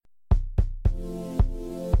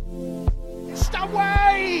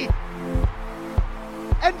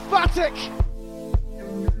dramatic.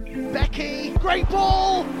 Becky, great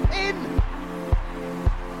ball, in.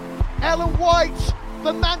 Ellen White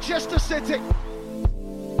for Manchester City.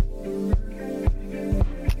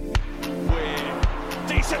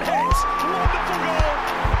 Decent hit, wonderful goal.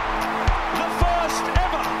 The first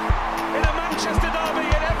ever in a Manchester derby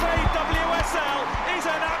in FAWSL is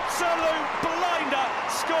an absolute blinder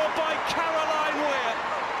scored by Caroline Weir.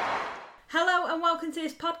 Hello and welcome to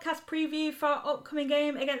this podcast preview for our upcoming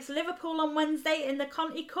game against Liverpool on Wednesday in the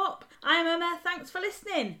Continental Cup. I'm Emma, thanks for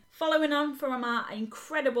listening. Following on from our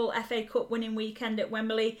incredible FA Cup winning weekend at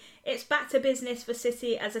Wembley, it's back to business for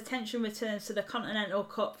City as attention returns to the Continental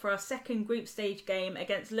Cup for our second group stage game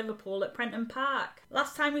against Liverpool at Prenton Park.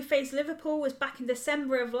 Last time we faced Liverpool was back in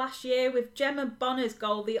December of last year, with Gemma Bonner's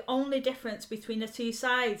goal the only difference between the two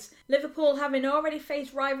sides. Liverpool having already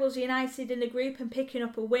faced rivals United in the group and picking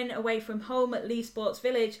up a win away from home at Leigh Sports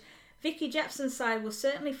Village, Vicky Jepson's side will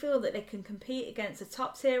certainly feel that they can compete against the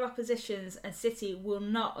top tier oppositions, and City will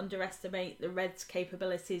not underestimate the Reds'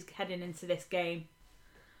 capabilities heading into this game.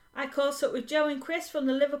 I caught up with Joe and Chris from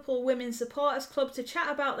the Liverpool Women's Supporters Club to chat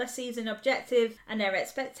about their season objective and their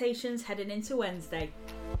expectations heading into Wednesday.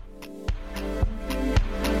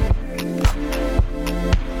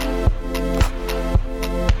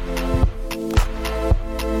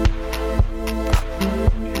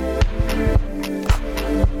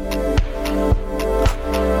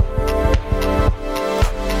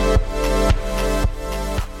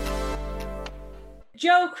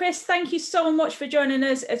 Joe, Chris, thank you so much for joining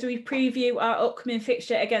us as we preview our upcoming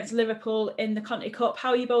fixture against Liverpool in the Continental Cup. How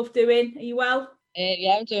are you both doing? Are you well?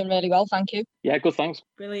 Yeah, I'm doing really well, thank you. Yeah, good, thanks.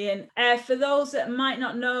 Brilliant. For those that might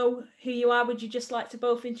not know who you are, would you just like to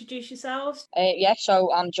both introduce yourselves?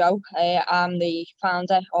 So I'm Joe. I'm the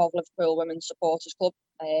founder of Liverpool Women's Supporters Club.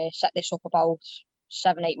 Set this up about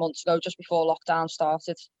 7-8 months ago, just before lockdown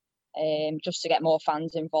started. Just to get more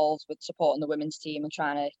fans involved with supporting the women's team and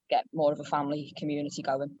trying to get more of a family community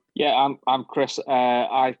going. Yeah, I'm Chris.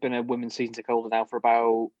 I've been a women's season ticket holder now for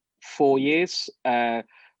about 4 years.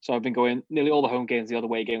 So I've been going nearly all the home games the other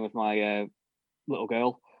way game with my little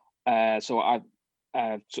girl. So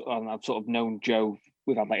I've sort of known Joe.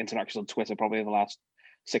 We've had interactions on Twitter probably in the last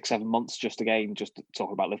 6-7 months, just to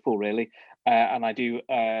talk about Liverpool really. And I do.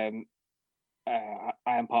 I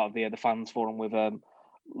am part of the fans forum with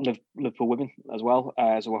Liverpool Women as well.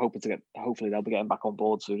 So we're hoping hopefully they'll be getting back on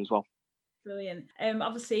board soon as well. Brilliant.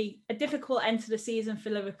 Obviously a difficult end to the season for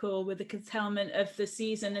Liverpool with the curtailment of the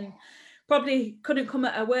season, and probably couldn't come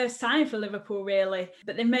at a worse time for Liverpool really.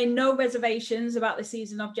 But they've made no reservations about the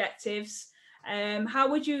season objectives. How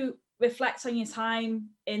would you reflect on your time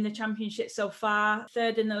in the Championship so far?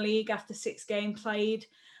 Third in the league after 6 games played,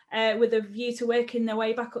 with a view to working their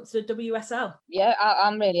way back up to the WSL. Yeah,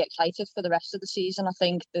 I'm really excited for the rest of the season. I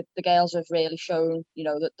think that the girls have really shown,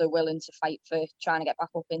 that they're willing to fight for trying to get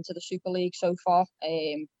back up into the Super League so far.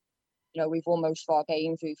 We've won most of our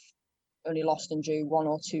games. We've only lost and drew 1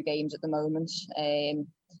 or 2 games at the moment.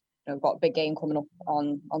 We've got a big game coming up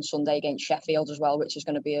on Sunday against Sheffield as well, which is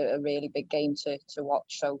going to be a really big game to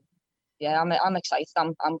watch. So yeah, I'm excited.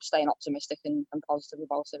 I'm staying optimistic and positive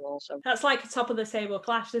about it also. That's like a top of the table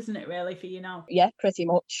clash, isn't it, really, for you now? Yeah, pretty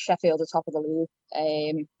much. Sheffield are top of the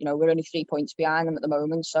league. We're only 3 points behind them at the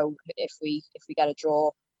moment. So if we get a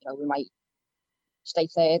draw, we might stay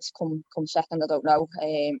third, come second. I don't know.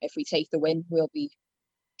 If we take the win, we'll be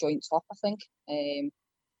joint top, I think.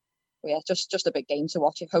 Yeah, just a big game to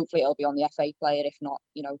watch. Hopefully it'll be on the FA player. If not,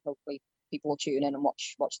 hopefully people will tune in and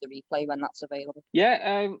watch the replay when that's available.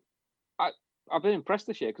 Yeah, I've been impressed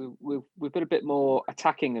this year because we've been a bit more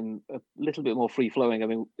attacking and a little bit more free flowing. I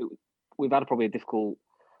mean, we've had probably a difficult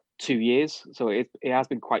 2 years, so it has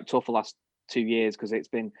been quite tough the last 2 years because it's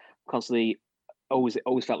been constantly always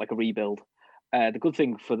felt like a rebuild. The good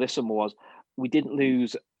thing for this summer was we didn't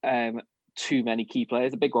lose too many key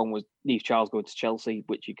players. The big one was Niamh Charles going to Chelsea,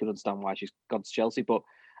 which you can understand why she's gone to Chelsea. But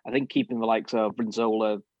I think keeping the likes of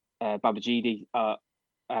Brinzola, Babajide,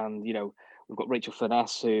 and we've got Rachel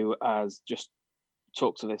Finesse, who has just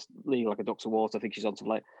took to this league like a duck to water. I think she's on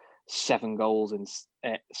to 7 goals in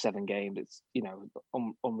 7 games. It's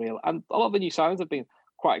unreal. And a lot of the new signings have been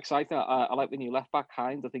quite exciting. I like the new left back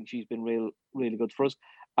Hines. I think she's been really good for us.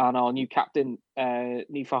 And our new captain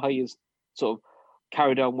Nifa has sort of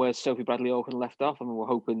carried on where Sophie Bradley-Oaken left off. I mean, we're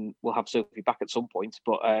hoping we'll have Sophie back at some point,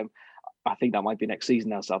 but I think that might be next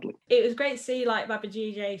season now, sadly. It was great to see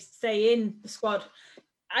Babajide stay in the squad.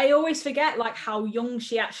 I always forget how young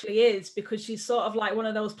she actually is, because she's sort of one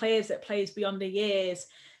of those players that plays beyond her years.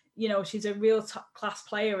 you know, she's a real top class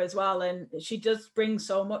player as well, and she does bring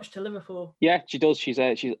so much to Liverpool. Yeah, she does. She's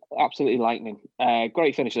absolutely lightning.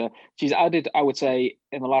 Great finisher. She's added, I would say,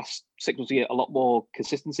 in the last 6 months a year, a lot more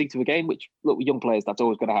consistency to the game, which, look, with young players, that's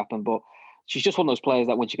always going to happen. But she's just one of those players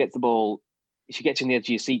that when she gets the ball, she gets in the edge of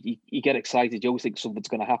your seat, you get excited. You always think something's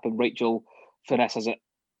going to happen. Rachel Finesse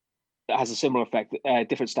has a similar effect,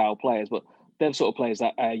 different style players, but they're the sort of players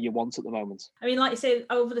that you want at the moment. I mean, like you say,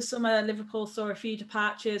 over the summer, Liverpool saw a few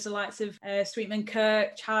departures, the likes of Sweetman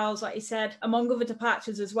Kirk, Charles, like you said, among other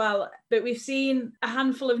departures as well. But we've seen a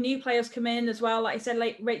handful of new players come in as well. Like you said,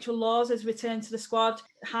 like Rachel Laws has returned to the squad.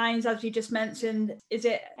 Hines, as you just mentioned, is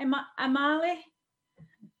it Amali?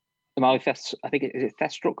 Amali Fest, I think, is it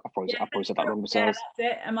Festruck? I probably said that wrong myself. Yeah,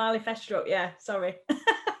 that's it. Amali Festruck, yeah, sorry.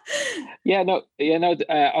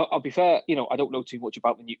 I'll be fair. You know, I don't know too much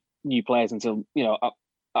about the new players until, you know,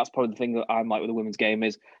 that's probably the thing that I'm like with the women's game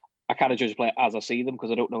is I kind of judge a player as I see them because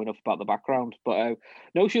I don't know enough about the background. But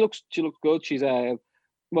no, she looks good. She's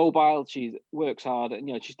mobile. She works hard, and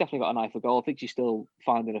you know, she's definitely got an eye for goal. I think she's still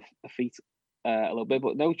finding her feet a little bit,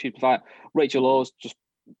 but no, she's fine. Rachel Laws, just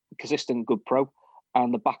consistent, good pro.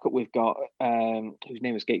 And the backup we've got, whose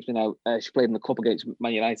name escapes me now, she played in the cup against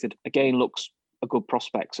Man United. Again, looks a good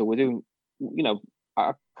prospect. So we're doing, you know,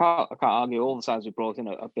 I can't argue all the sides we brought in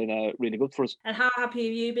have been really good for us. And how happy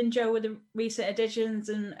have you been, Jo, with the recent additions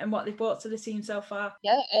and what they've brought to the team so far?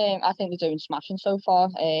 Yeah, I think they're doing smashing so far.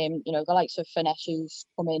 You know, the likes of Finesse who's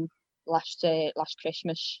come in last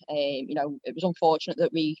Christmas. You know, it was unfortunate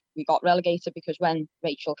that we got relegated because when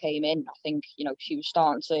Rachel came in, I think, you know, she was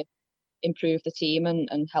starting to improve the team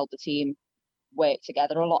and help the team work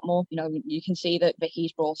together a lot more. You know, you can see that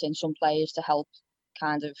Vicky's brought in some players to help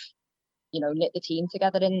kind of, you know, knit the team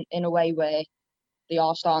together in a way where they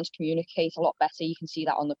are starting to communicate a lot better. You can see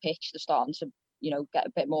that on the pitch. They're starting to, you know, get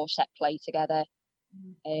a bit more set play together.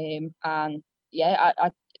 And yeah,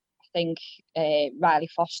 I think Riley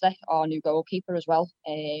Foster, our new goalkeeper as well,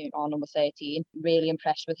 our number 13, really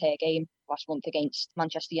impressed with her game last month against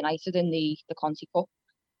Manchester United in the Continental Cup.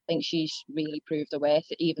 I think she's really proved her worth,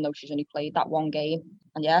 even though she's only played that one game.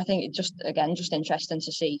 And yeah, I think it's just interesting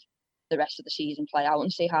to see the rest of the season play out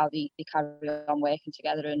and see how they carry on working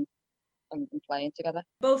together and playing together.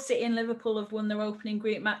 Both City and Liverpool have won their opening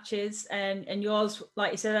group matches, and yours,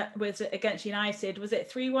 like you said, was against United. Was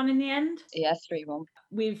it 3-1 in the end? Yeah, 3-1.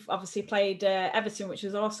 We've obviously played Everton, which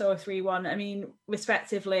was also a 3-1. I mean,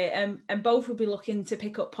 respectively, and both will be looking to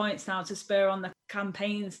pick up points now to spur on the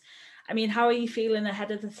campaigns. I mean, how are you feeling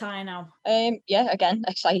ahead of the tie now? Yeah, again,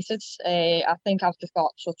 excited. I think I've just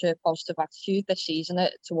got such a positive attitude this season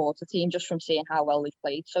towards the team just from seeing how well they've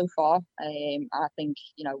played so far. I think,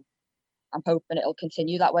 you know, I'm hoping it'll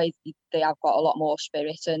continue that way. They have got a lot more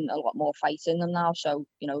spirit and a lot more fight in them now. So,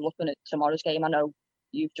 you know, looking at tomorrow's game, I know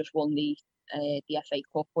you've just won the FA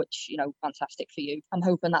Cup, which, you know, fantastic for you. I'm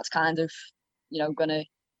hoping that's kind of, you know, going to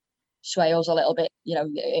sway us a little bit. You know,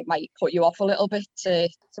 it might put you off a little bit.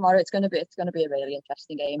 Tomorrow it's going to be a really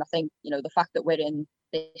interesting game. I think, you know, the fact that we're in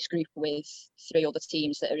this group with 3 other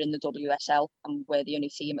teams that are in the WSL and we're the only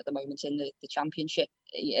team at the moment in the championship,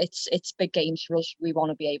 it's big games for us. We want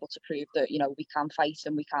to be able to prove that, you know, we can fight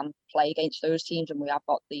and we can play against those teams, and we have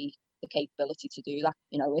got the capability to do that.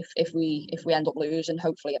 You know, if we end up losing,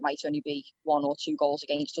 hopefully it might only be 1 or 2 goals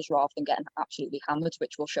against us rather than getting absolutely hammered,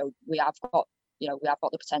 which will show we have got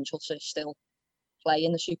the potential to still play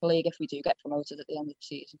in the Super League if we do get promoted at the end of the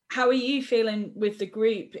season. How are you feeling with the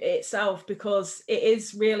group itself? Because it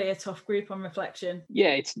is really a tough group on reflection.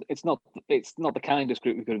 Yeah, it's not the kindest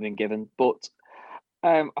group we could have been given, but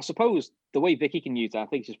I suppose the way Vicky can use that, I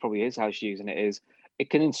think this probably is how she's using it, is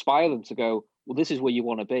it can inspire them to go, well, this is where you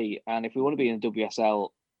want to be, and if we want to be in the WSL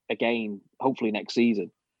again, hopefully next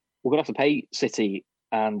season, we're going to have to pay City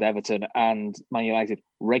and Everton and Man United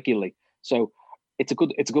regularly. So it's a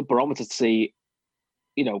good barometer to see,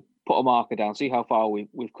 you know, put a marker down, see how far we've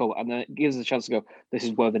come, and then it gives us a chance to go, this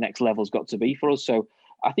is where the next level's got to be for us. So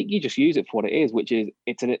I think you just use it for what it is, which is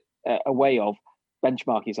it's a way of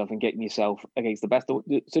benchmarking yourself and getting yourself against the best.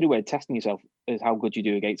 It's the only way of testing yourself is how good you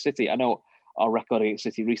do against City. I know our record against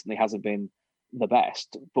City recently hasn't been the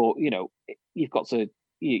best, but you know, you've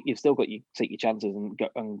still got to take your chances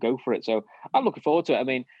and go for it. So I'm looking forward to it. I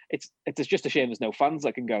mean, it's just a shame there's no fans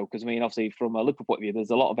that can go, because I mean, obviously from a Liverpool point of view,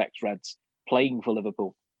 there's a lot of ex-Reds playing for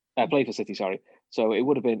Liverpool, playing for City. Sorry. So it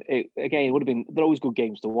would have been they're always good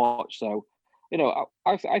games to watch. So you know,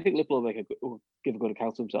 I think Liverpool will give a good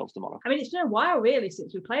account of themselves tomorrow. I mean, it's been a while really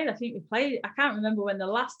since we played. I think we played, I can't remember when the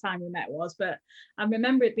last time we met was, but I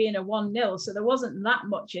remember it being a 1-0, so there wasn't that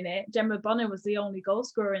much in it. Gemma Bonner was the only goal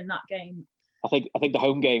scorer in that game. I think the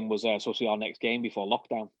home game was supposed to be our next game before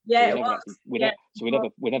lockdown. Yeah, so it was.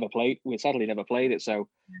 We never played. We sadly never played it. So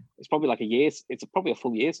it's probably like a year. It's probably a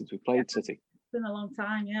full year since we played City. It's been a long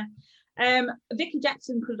time, yeah. Vicky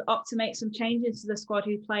Jepson could opt to make some changes to the squad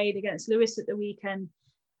who played against Lewis at the weekend.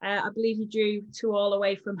 I believe he drew 2-2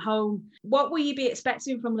 away from home. What will you be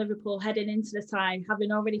expecting from Liverpool heading into the tie,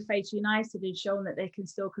 having already faced United and shown that they can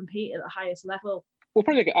still compete at the highest level? I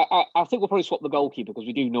think we'll probably swap the goalkeeper, because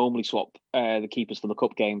we do normally swap the keepers for the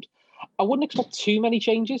cup games. I wouldn't expect too many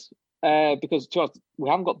changes because we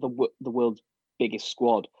haven't got the world's biggest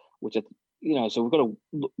squad, which so we've got to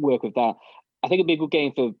work with that. I think it'd be a good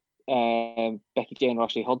game for Becky Jane or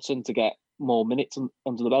Ashley Hodgson to get more minutes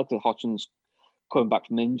under the belt, because Hodgson's coming back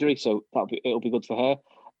from injury, so it'll be good for her.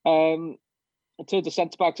 In terms of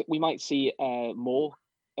centre backs, we might see more,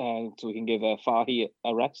 so we can give Fahy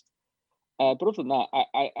a rest. But other than that,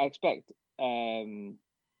 I expect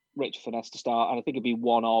Rachel Finesse to start, and I think it'd be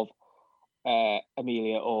one of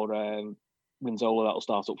Amelia or Rinzola that'll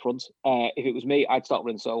start up front. If it was me, I'd start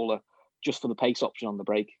Rinzola just for the pace option on the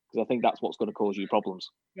break, because I think that's what's going to cause you problems.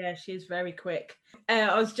 Yeah, she's very quick.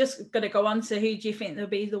 I was just going to go on to who do you think they'll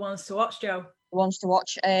be the ones to watch, Jo? The ones to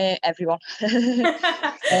watch, everyone.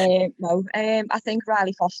 No, I think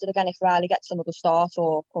Riley Foster again. If Riley gets another start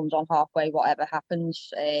or comes on halfway, whatever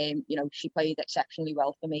happens, she played exceptionally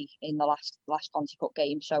well for me in the last Continental Cup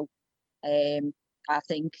game. So, I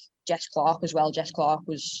think Jess Clark as well. Jess Clark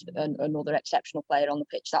was another exceptional player on the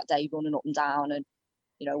pitch that day, running up and down and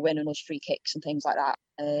winning us free kicks and things like that.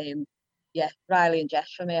 Riley and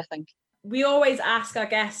Jess for me, I think. We always ask our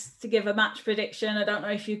guests to give a match prediction. I don't know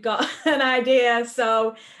if you've got an idea.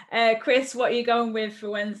 So, Chris, what are you going with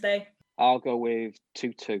for Wednesday? I'll go with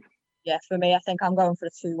 2-2. Yeah, for me, I think I'm going for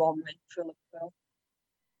a 2-1 win for Liverpool.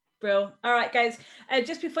 Brilliant. All right, guys.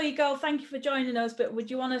 Just before you go, thank you for joining us. But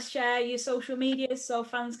would you want to share your social media so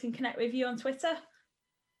fans can connect with you on Twitter?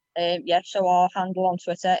 So our handle on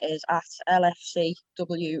Twitter is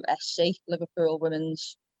 @LFCWSC, Liverpool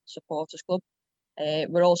Women's Supporters Club.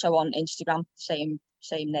 We're also on Instagram, same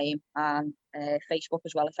name, and Facebook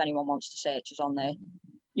as well, if anyone wants to search us on there.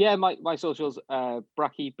 Yeah, my socials,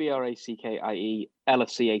 Brackie, BRACKIE,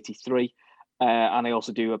 LFC83. And I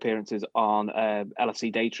also do appearances on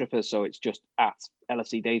LFC Day Trippers, so it's just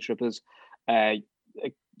 @LFC Day Trippers.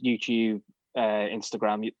 YouTube,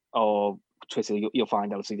 Instagram, or Twitter, you'll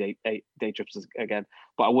find LFC Day Trippers again.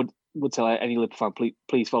 But I would tell any Liverpool fan,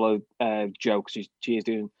 please follow Jo, because she is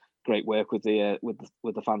doing great work with the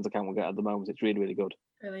fans account we get at the moment. It's really, really good.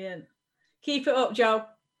 Brilliant. Keep it up, Jo.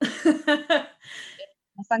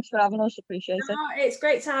 Thanks for having us. Appreciate it. It's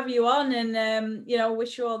great to have you on, and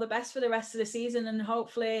wish you all the best for the rest of the season, and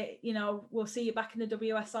hopefully we'll see you back in the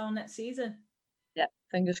WSL next season. Yeah,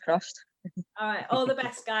 fingers crossed. All right, all the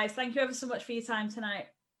best, guys. Thank you ever so much for your time tonight.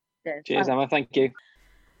 Yeah, cheers, Emma. Thank you.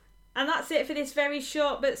 And that's it for this very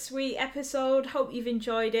short but sweet episode. Hope you've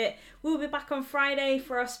enjoyed it. We'll be back on Friday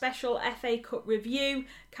for our special FA Cup review.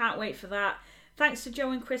 Can't wait for that. Thanks to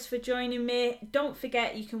Jo and Chris for joining me. Don't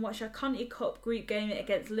forget you can watch our Continental Cup group game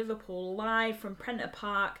against Liverpool live from Prenton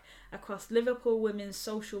Park across Liverpool Women's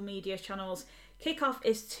social media channels. Kickoff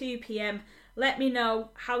is 2 p.m. Let me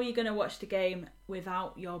know how you're going to watch the game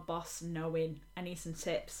without your boss knowing. I need some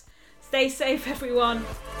tips. Stay safe, everyone.